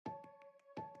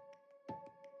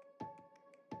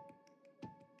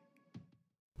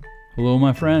Hello,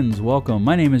 my friends. Welcome.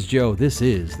 My name is Joe. This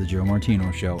is The Joe Martino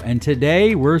Show. And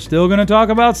today, we're still going to talk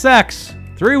about sex.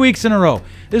 3 weeks in a row.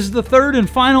 This is the third and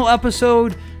final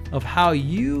episode of how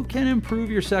you can improve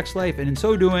your sex life. And in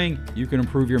so doing, you can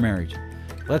improve your marriage.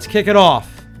 Let's kick it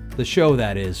off. The show,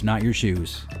 that is, not your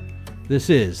shoes. This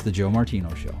is The Joe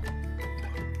Martino Show.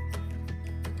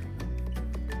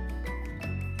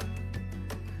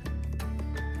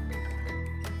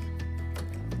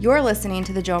 You're listening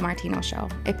to The Joe Martino Show,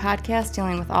 a podcast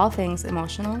dealing with all things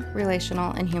emotional,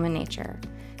 relational, and human nature.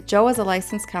 Joe is a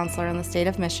licensed counselor in the state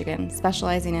of Michigan,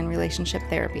 specializing in relationship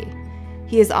therapy.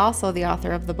 He is also the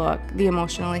author of the book, The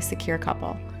Emotionally Secure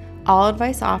Couple. All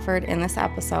advice offered in this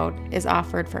episode is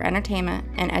offered for entertainment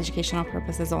and educational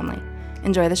purposes only.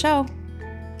 Enjoy the show.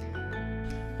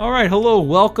 All right, hello,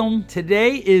 welcome.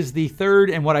 Today is the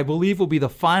third and what I believe will be the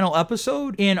final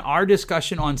episode in our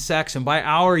discussion on sex. And by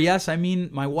our, yes, I mean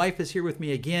my wife is here with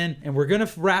me again, and we're going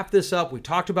to wrap this up. We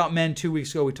talked about men 2 weeks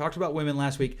ago. We talked about women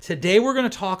last week. Today, we're going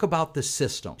to talk about the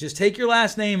system. Just take your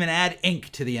last name and add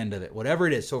Inc. to the end of it, whatever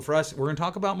it is. So for us, we're going to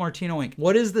talk about Martino Inc.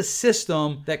 What is the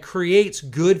system that creates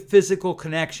good physical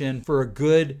connection for a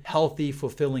good, healthy,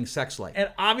 fulfilling sex life? And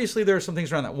obviously, there are some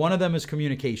things around that. One of them is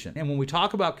communication. And when we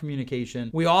talk about communication,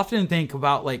 we often think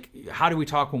about, like, how do we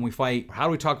talk when we fight? How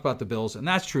do we talk about the bills? And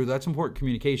that's true. That's important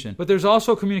communication. But there's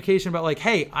also communication about, like,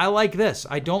 hey, I like this.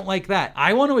 I don't like that.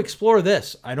 I want to explore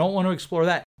this. I don't want to explore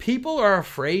that. People are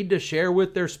afraid to share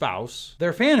with their spouse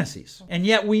their fantasies. And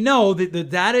yet we know that the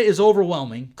data is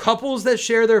overwhelming. Couples that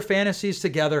share their fantasies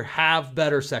together have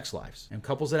better sex lives. And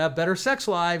couples that have better sex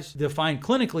lives, defined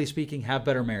clinically speaking, have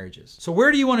better marriages. So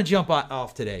where do you want to jump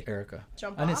off today, Erica?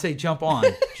 I didn't say jump on.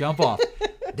 Jump off.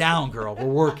 Down, girl. We're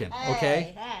working,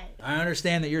 okay? Hey. I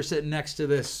understand that you're sitting next to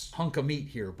this hunk of meat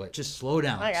here, but just slow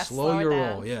down. Slow your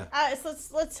roll, yeah. So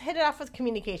let's hit it off with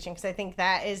communication, because I think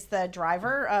that is the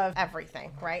driver of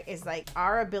everything, right? Is like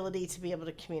our ability to be able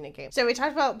to communicate. So we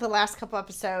talked about the last couple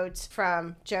episodes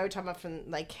from Joe, talking about from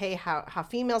like, hey, how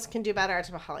females can do better. I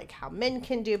talked about how men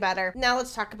can do better. Now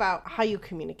let's talk about how you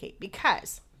communicate,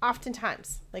 because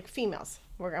oftentimes, like females,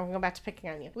 I'm going back to picking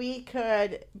on you. We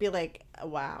could be like,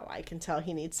 wow, I can tell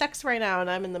he needs sex right now, and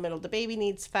I'm in the middle. The baby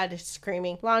needs fed, he's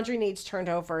screaming. Laundry needs turned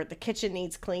over. The kitchen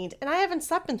needs cleaned. And I haven't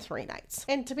slept in 3 nights.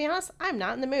 And to be honest, I'm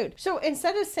not in the mood. So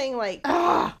instead of saying like,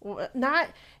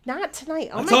 not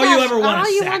tonight. Oh That's my all gosh, you ever want all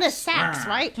is you sex. want is sex,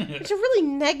 right? It's a really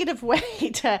negative way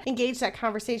to engage that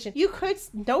conversation. You could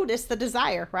notice the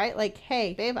desire, right? Like,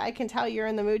 hey, babe, I can tell you're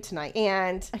in the mood tonight.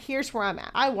 And here's where I'm at.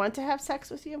 I want to have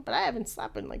sex with you, but I haven't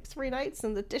slept in like 3 nights,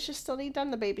 and the dishes still need done.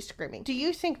 The baby's screaming. Do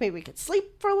you think maybe we could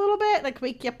sleep for a little bit? Like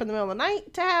wake you up in the middle of the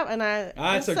night to have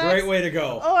That's a great way to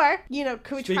go. Or,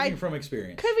 could we Speaking from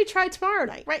experience. Could we try tomorrow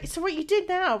night? Right? So what you did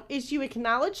now is you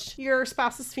acknowledged your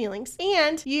spouse's feelings,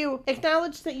 and you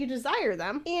acknowledged that you desire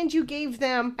them, and you gave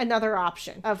them another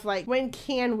option of like, when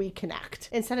can we connect?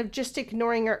 Instead of just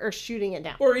ignoring or shooting it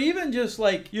down. Or even just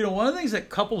like, one of the things that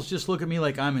couples just look at me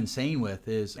like I'm insane with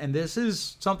is, and this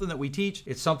is something that we teach,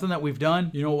 it's something that we've done.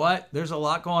 You know what? There's a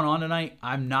lot going on tonight.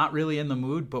 I'm not really in the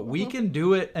mood, but we can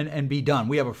do it and be done.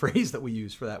 We have a phrase that we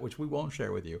use for that, which we won't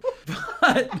share with you.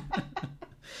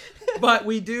 But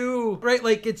we do, right?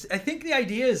 Like I think the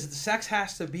idea is that sex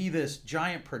has to be this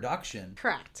giant production.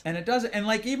 Correct. And it doesn't. And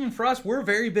like even for us, we're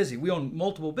very busy. We own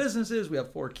multiple businesses. We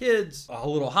have 4 kids, a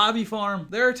little hobby farm.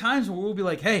 There are times where we'll be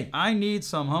like, hey, I need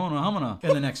some humana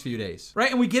in the next few days. Right?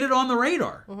 And we get it on the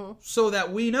radar so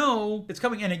that we know it's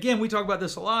coming. And again, we talk about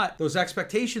this a lot. Those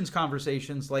expectations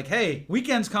conversations like, hey,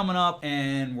 weekend's coming up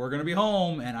and we're going to be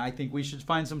home. And I think we should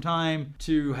find some time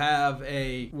to have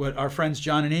what our friends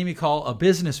John and Amy call a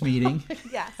business meeting.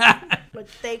 Yes. What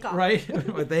they call right?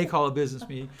 What they call a business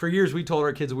meeting. For years, we told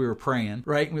our kids we were praying,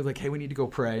 right? And we were like, hey, we need to go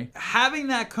pray. Having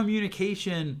that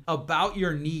communication about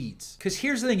your needs. Because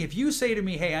here's the thing. If you say to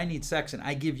me, hey, I need sex, and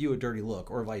I give you a dirty look,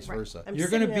 or vice versa, you're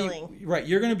going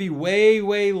to be way,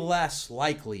 way less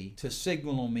likely to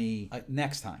signal me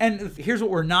next time. And here's what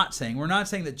we're not saying. We're not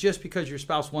saying that just because your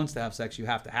spouse wants to have sex, you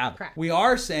have to have it. Correct. We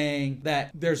are saying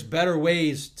that there's better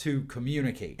ways to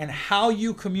communicate. And how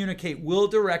you communicate will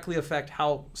directly affect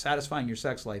how satisfying your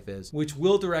sex life is, which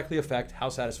will directly affect how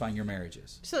satisfying your marriage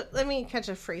is. So let me catch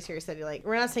a phrase here. You said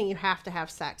we're not saying you have to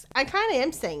have sex. I kind of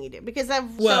am saying you do, because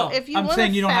if you I'm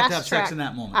saying you don't have to have track, sex in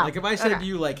that moment. Like if I said to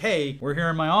you, like, hey, we're here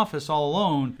in my office all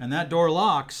alone, and that door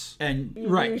locks, and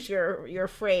you use your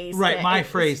phrase, right, my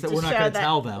phrase that we're not going to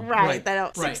tell them, right,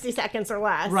 that 60 seconds or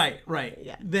less, right.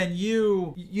 Yeah. Then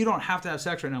you don't have to have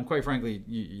sex right now. And quite frankly,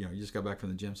 you just got back from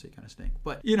the gym, so you kind of stink.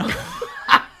 But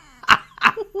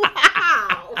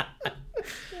Wow.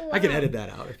 I can edit that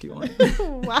out if you want.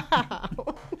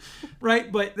 Wow.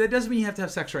 Right? But that doesn't mean you have to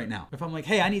have sex right now. If I'm like,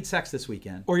 hey, I need sex this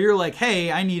weekend. Or you're like,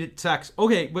 hey, I need sex.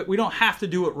 Okay, but we don't have to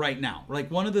do it right now. Like,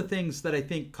 one of the things that I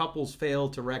think couples fail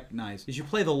to recognize is you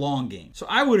play the long game. So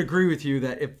I would agree with you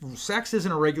that if sex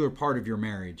isn't a regular part of your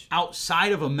marriage,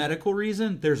 outside of a medical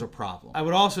reason, there's a problem. I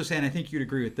would also say, and I think you'd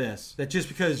agree with this, that just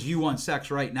because you want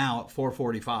sex right now at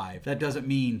 4:45, that doesn't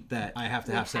mean that I have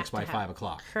to have sex by 5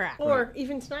 o'clock. Correct. Or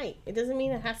even tonight. It doesn't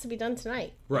mean it has to be done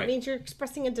tonight. Right. It means you're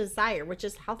expressing a desire, which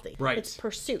is healthy. Right. It's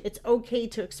pursuit. It's okay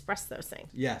to express those things.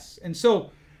 Yes. And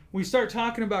so we start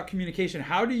talking about communication.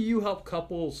 How do you help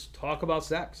couples talk about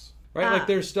sex? Right? Like,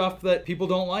 there's stuff that people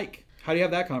don't like. How do you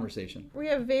have that conversation? We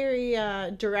have very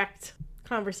direct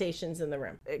conversations in the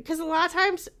room. Because a lot of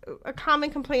times, a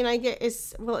common complaint I get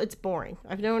is, well, it's boring.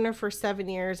 I've known her for 7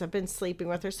 years. I've been sleeping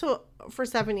with her. So for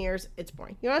 7 years, it's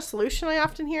boring. You know, a solution I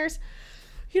often hear is,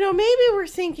 maybe we're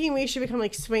thinking we should become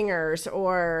like swingers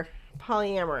or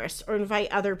polyamorous or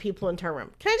invite other people into our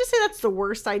room. Can I just say that's the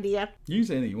worst idea? You can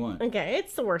say anything you want. Okay,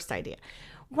 it's the worst idea.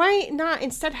 Why not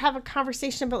instead have a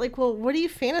conversation about like, well, what do you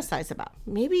fantasize about?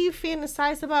 Maybe you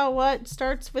fantasize about what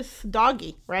starts with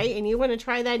doggy, right? And you want to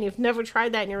try that and you've never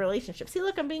tried that in your relationship. See,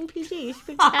 look, I'm being PG. You should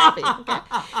be happy,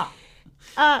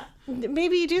 okay?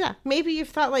 Maybe you do that. Maybe you've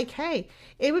thought like, hey,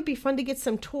 it would be fun to get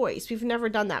some toys. We've never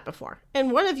done that before.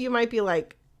 And one of you might be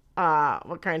like,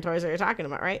 what kind of toys are you talking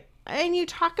about, right? And you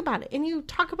talk about it, and you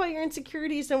talk about your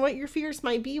insecurities and what your fears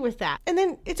might be with that. And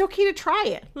then it's okay to try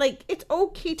it. Like, it's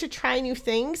okay to try new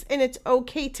things, and it's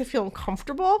okay to feel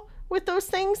uncomfortable with those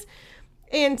things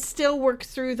and still work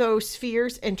through those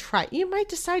fears and try. You might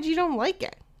decide you don't like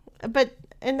it,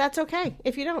 and that's okay.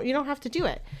 If you don't have to do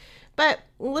it. But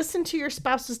listen to your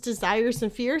spouse's desires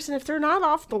and fears, and if they're not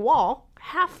off the wall,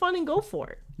 have fun and go for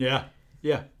it. Yeah.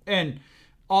 And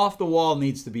off the wall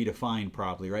needs to be defined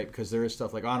probably, right? Because there is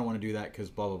stuff like, I don't want to do that because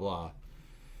blah, blah, blah.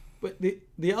 But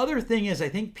the other thing is, I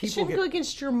think people shouldn't go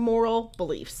against your moral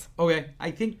beliefs. Okay. I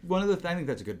think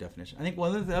that's a good definition. I think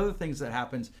one of the other things that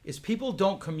happens is people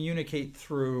don't communicate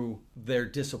through their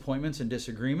disappointments and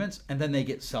disagreements, and then they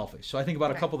get selfish. So I think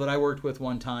about a couple that I worked with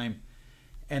one time,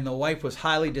 and the wife was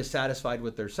highly dissatisfied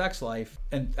with their sex life,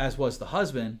 and as was the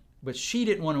husband. But she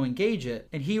didn't want to engage it,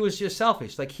 and he was just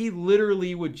selfish. Like, he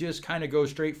literally would just kind of go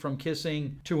straight from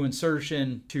kissing to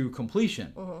insertion to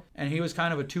completion. And he was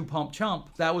kind of a two-pump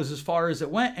chump. That was as far as it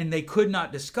went, and they could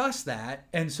not discuss that.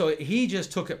 And so he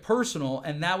just took it personal,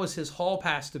 and that was his hall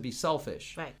pass to be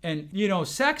selfish. Right. And,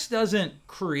 sex doesn't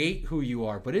create who you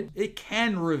are, but it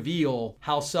can reveal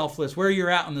how selfless, where you're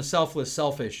at on the selfless,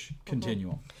 selfish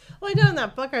continuum. Well, I know in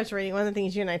that book I was reading, one of the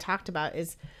things you and I talked about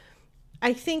is,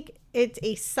 I think it's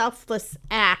a selfless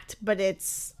act, but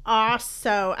it's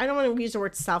also, I don't want to use the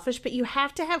word selfish, but you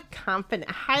have to have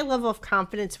a high level of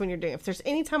confidence when you're doing it. If there's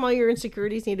any time all your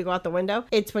insecurities need to go out the window,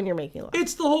 it's when you're making love.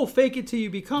 It's the whole fake it till you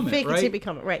become it, right? Fake it till you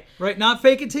become it, right. Right, not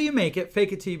fake it till you make it,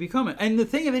 fake it till you become it. And the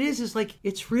thing of it is like,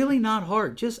 it's really not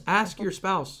hard. Just ask your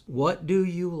spouse, what do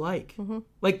you like?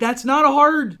 Like, that's not a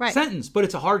hard sentence, but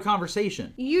it's a hard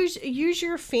conversation. Use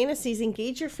your fantasies,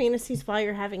 engage your fantasies while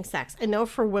you're having sex. I know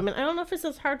for women, I don't know if it's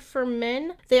as hard for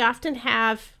men. They often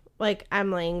have, like,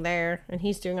 I'm laying there and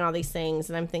he's doing all these things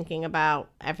and I'm thinking about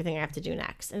everything I have to do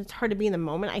next. And it's hard to be in the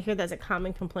moment. I hear that's a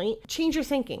common complaint. Change your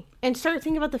thinking and start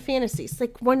thinking about the fantasies.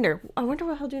 Like, I wonder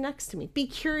what he'll do next to me. Be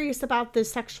curious about the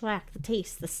sexual act, the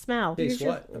taste, the smell. Taste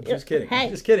what? I'm just kidding. Hey,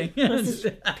 I'm just kidding. This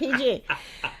is PG.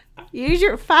 Use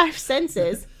your 5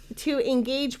 senses to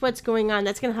engage what's going on.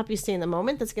 That's going to help you stay in the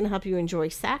moment. That's going to help you enjoy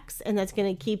sex. And that's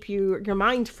going to keep your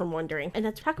mind from wandering. And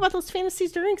let's talk about those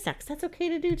fantasies during sex. That's okay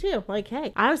to do too. Like,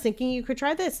 hey, I was thinking you could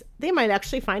try this. They might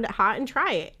actually find it hot and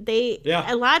try it.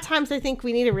 A lot of times I think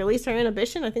we need to release our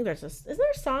inhibition. I think is there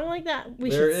a song like that?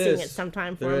 We should sing it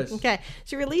sometime for them. Okay.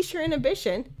 So release your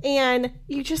inhibition and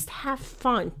you just have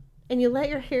fun. And you let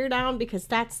your hair down because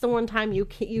that's the one time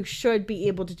you should be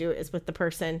able to do it is with the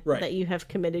person that you have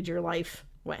committed your life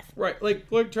with. Right. Like,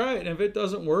 try it. And if it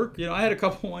doesn't work, I had a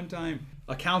couple one time.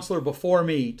 A counselor before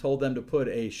me told them to put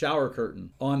a shower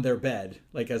curtain on their bed,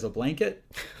 like as a blanket,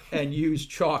 and use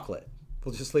chocolate.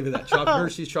 We'll just leave it at that.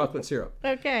 Hershey's chocolate syrup.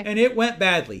 Okay. And it went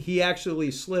badly. He actually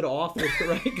slid off with the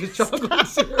right because chocolate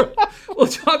syrup. Well,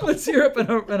 chocolate syrup and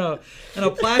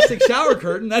a plastic shower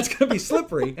curtain, that's going to be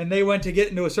slippery. And they went to get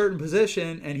into a certain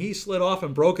position, and he slid off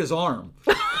and broke his arm.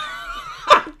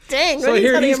 dang. So he's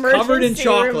here got the he's covered in emergency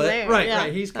room chocolate. there. Right, Yeah.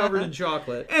 right. He's covered in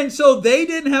chocolate. And so they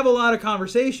didn't have a lot of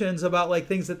conversations about like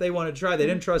things that they wanted to try. They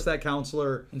didn't trust that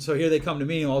counselor. And so here they come to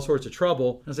me in all sorts of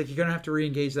trouble. And I was like, you're going to have to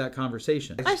re-engage that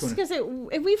conversation. I was just going to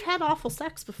say, we've had awful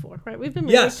sex before, right? We've been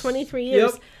married 23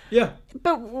 years. Yep. Yeah.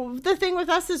 But the thing with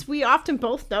us is we often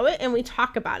both know it and we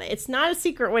talk about it. It's not a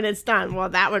secret when it's done. Well,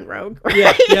 that went rogue,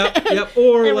 right? Yep.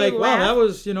 Or And like, we wow, laugh. that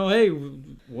was, hey,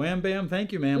 wham, bam,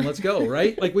 thank you, ma'am. Let's go,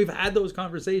 right? Like we've had those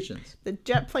conversations. The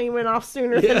jet plane went off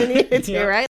sooner than it needed to, Yeah.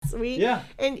 right? Yeah.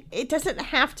 And it doesn't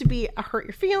have to be a hurt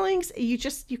your feelings. You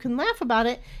can laugh about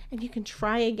it and you can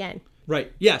try again.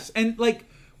 Right. Yes. And like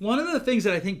one of the things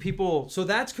that I think people, so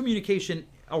that's communication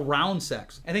around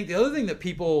sex. I think the other thing that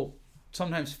people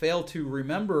sometimes fail to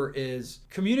remember is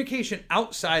communication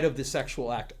outside of the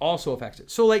sexual act also affects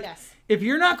it. So like if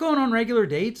you're not going on regular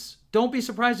dates, don't be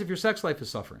surprised if your sex life is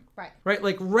suffering. Right?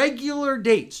 Like regular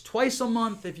dates, twice a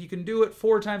month. If you can do it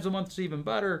 4 times a month, it's even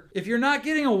better. If you're not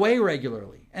getting away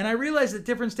regularly, and I realize at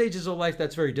different stages of life,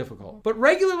 that's very difficult. But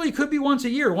regularly could be once a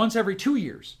year, once every 2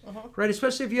 years, right?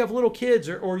 Especially if you have little kids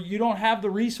or you don't have the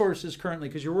resources currently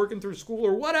because you're working through school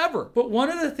or whatever. But one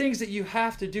of the things that you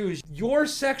have to do is your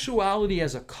sexuality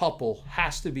as a couple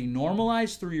has to be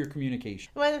normalized through your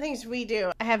communication. One of the things we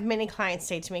do, I have many clients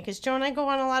say to me, because Joe and I go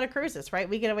on a lot of cruises, right?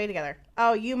 We get away together.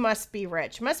 Oh, you must be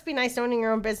rich. Must be nice owning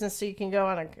your own business so you can go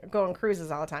on cruises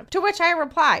all the time. To which I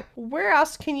reply, where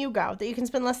else can you go that you can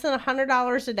spend less than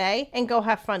 $100 a day and go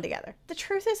have fun together? The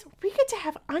truth is, we get to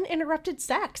have uninterrupted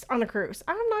sex on a cruise.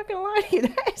 I'm not going to lie to you.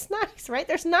 That is nice, right?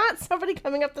 There's not somebody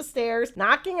coming up the stairs,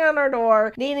 knocking on our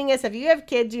door, needing us. If you have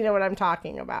kids, you know what I'm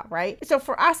talking about, right? So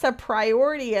for us, a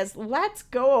priority is let's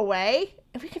go away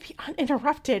and we can be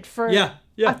uninterrupted for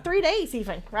 3 days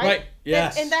even, right? Right.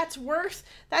 Yes. And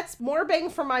that's more bang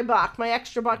for my buck, my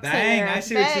extra bucks in Bang, there. I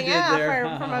see what you did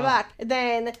there. For my buck.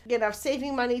 Than,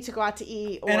 saving money to go out to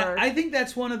eat. Or And I think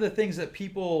that's one of the things that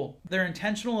people, they're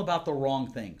intentional about the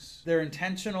wrong things. They're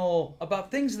intentional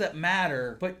about things that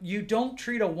matter, but you don't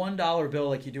treat a $1 bill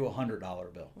like you do a $100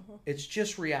 bill. It's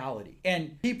just reality.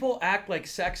 And people act like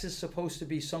sex is supposed to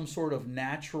be some sort of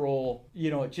natural,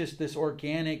 just this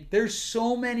organic. There's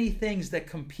so many things that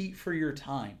compete for your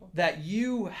time that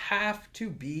you have to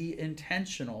be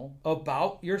intentional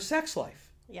about your sex life.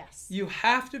 Yes. You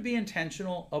have to be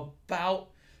intentional about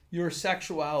your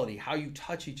sexuality, how you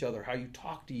touch each other, how you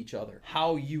talk to each other,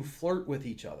 how you flirt with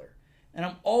each other. And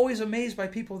I'm always amazed by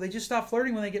people, they just stop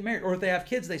flirting when they get married. Or if they have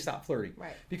kids, they stop flirting.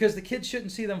 Right. Because the kids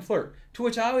shouldn't see them flirt. To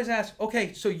which I always ask,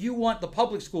 okay, so you want the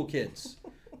public school kids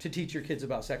to teach your kids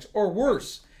about sex? Or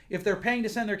worse, if they're paying to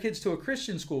send their kids to a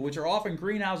Christian school, which are often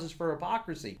greenhouses for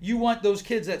hypocrisy, you want those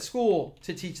kids at school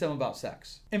to teach them about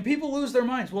sex. And people lose their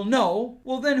minds. Well, no.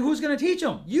 Well, then who's going to teach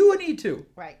them? You would need to.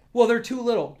 Right. Well, they're too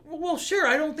little. Well, sure,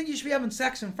 I don't think you should be having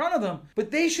sex in front of them,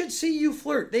 but they should see you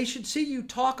flirt. They should see you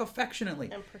talk affectionately.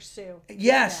 And pursue.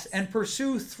 Yes, and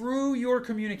pursue through your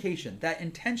communication, that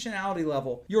intentionality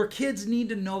level. Your kids need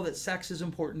to know that sex is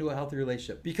important to a healthy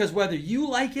relationship, because whether you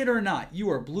like it or not, you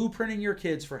are blueprinting your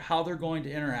kids for how they're going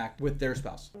to interact with their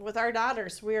spouse. With our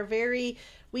daughters,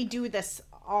 we do this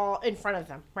all in front of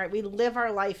them, right? We live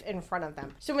our life in front of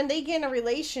them. So when they get in a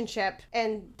relationship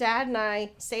and dad and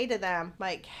I say to them,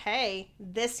 like, hey,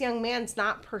 this young man's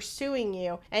not pursuing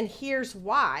you, and here's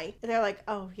why, they're like,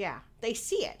 oh yeah, they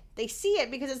see it. They see it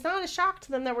because it's not a shock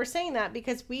to them that we're saying that,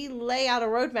 because we lay out a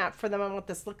roadmap for them on what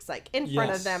this looks like in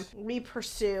front of them. We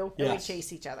pursue and we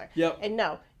chase each other. Yep. And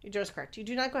no, Joe's correct. You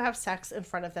do not go have sex in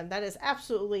front of them. That is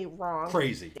absolutely wrong.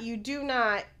 Crazy. You do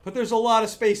not. But there's a lot of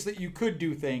space that you could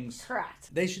do things.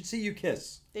 Correct. They should see you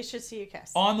kiss. They should see you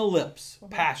kiss. On the lips,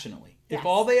 passionately. Yes. If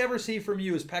all they ever see from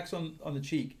you is pecks on the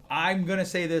cheek, I'm going to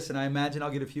say this, and I imagine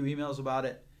I'll get a few emails about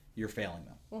it, you're failing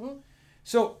them.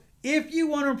 So if you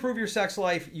want to improve your sex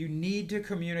life, you need to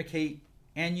communicate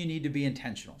and you need to be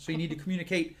intentional. So you need to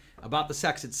communicate about the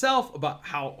sex itself, about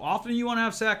how often you want to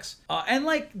have sex, and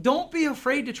don't be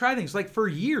afraid to try things. Like for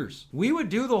years, we would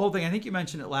do the whole thing. I think you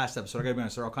mentioned it last episode. I gotta be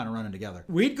honest, they're all kind of running together.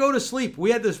 We'd go to sleep. We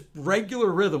had this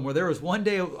regular rhythm where there was one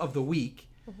day of the week,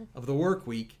 of the work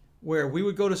week, where we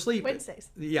would go to sleep. Wednesdays.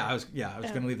 I was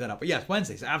going to leave that up. But yes,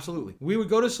 Wednesdays, absolutely. We would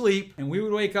go to sleep and we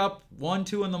would wake up 1,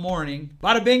 2 in the morning,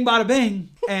 bada bing,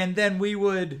 and then we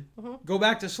would go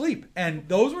back to sleep. And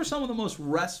those were some of the most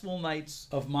restful nights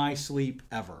of my sleep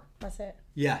ever. That's it.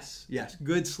 Yes.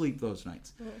 Good sleep those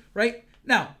nights. Right?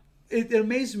 Now, it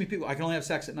amazes me, people, I can only have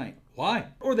sex at night. Right. Why?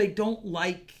 Or they don't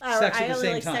like sex at the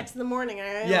same like time. Sex in the morning.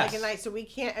 I only Yes. like at night, so we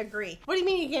can't agree. What do you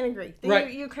mean you can't agree? Then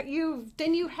Right.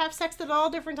 Then you have sex at all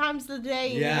different times of the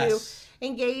day. And Yes. you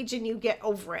engage and you get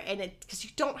over it, and because you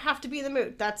don't have to be in the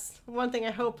mood. That's one thing I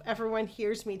hope everyone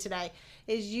hears me today,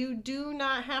 is you do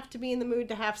not have to be in the mood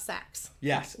to have sex.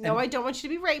 Yes. No, I don't want you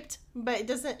to be raped, but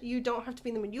you don't have to be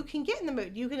in the mood. You can get in the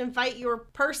mood. You can invite your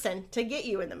person to get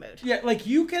you in the mood. Yeah, like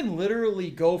you can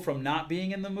literally go from not being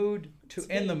in the mood to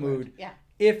in the mood. Yeah.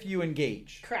 If you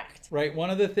engage. Correct. Right?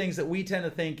 One of the things that we tend to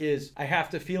think is, I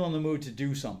have to feel in the mood to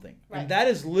do something. Right. And that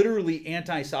is literally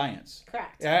anti-science.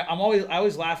 Correct. I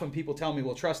always laugh when people tell me,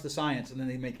 well, trust the science, and then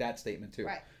they make that statement too.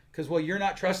 Right. Because, well, you're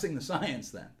not trusting the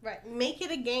science then. Right. Make it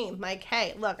a game. Like,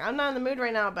 hey, look, I'm not in the mood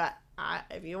right now, but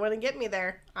if you want to get me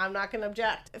there, I'm not going to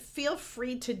object. Feel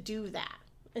free to do that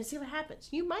and see what happens.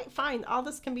 You might find all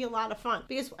this can be a lot of fun,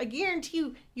 because I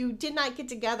guarantee you did not get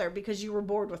together because you were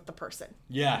bored with the person.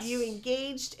 Yes. You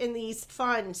engaged in these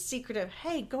fun, secretive,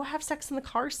 hey, go have sex in the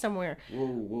car somewhere.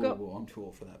 Whoa, I'm too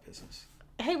old for that business.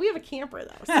 Hey, we have a camper,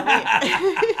 though. So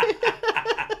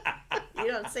you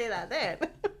don't say that then.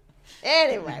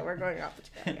 Anyway, we're going off the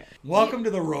track here. Welcome to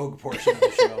the rogue portion of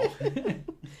the show.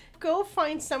 Go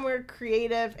find somewhere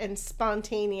creative and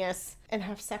spontaneous and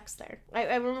have sex there.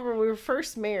 I remember when we were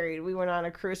first married, we went on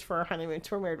a cruise for our honeymoon.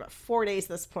 So we're married about 4 days at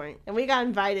this point. And we got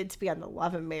invited to be on the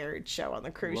Love and Marriage show on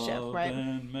the cruise ship, right?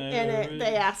 And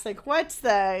they asked, like, what's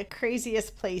the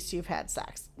craziest place you've had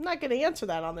sex? I'm not going to answer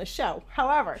that on this show.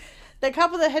 However, the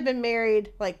couple that had been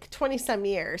married like 20 some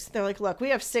years, they're like, look, we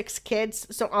have 6 kids,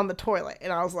 so on the toilet.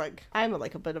 And I was like, I'm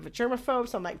like a bit of a germaphobe,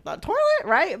 so I'm like, the toilet,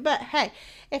 right? But hey,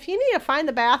 if you need to find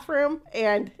the bathroom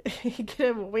and get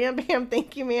a wham bam,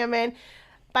 thank you, ma'am, man,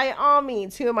 by all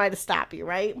means, who am I to stop you,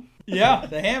 right? Yeah,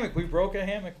 the hammock. We broke a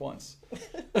hammock once.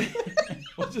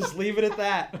 We'll just leave it at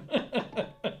that.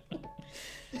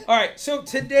 All right, so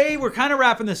today we're kind of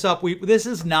wrapping this up. This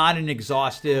is not an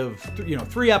exhaustive,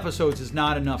 3 episodes is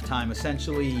not enough time.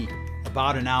 Essentially,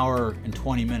 about an hour and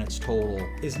 20 minutes total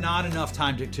is not enough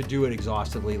time to do it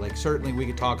exhaustively. Like, certainly we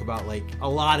could talk about like a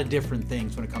lot of different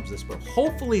things when it comes to this, but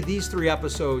hopefully these 3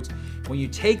 episodes, when you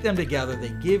take them together, they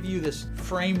give you this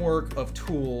framework of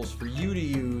tools for you to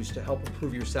use to help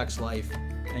improve your sex life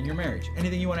and your marriage.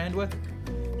 Anything you want to end with?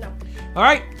 No. All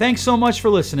right, thanks so much for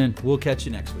listening. We'll catch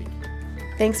you next week.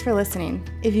 Thanks for listening.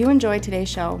 If you enjoyed today's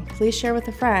show, please share with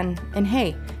a friend. And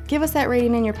hey, give us that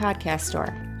rating in your podcast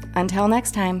store. Until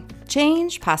next time,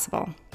 change possible.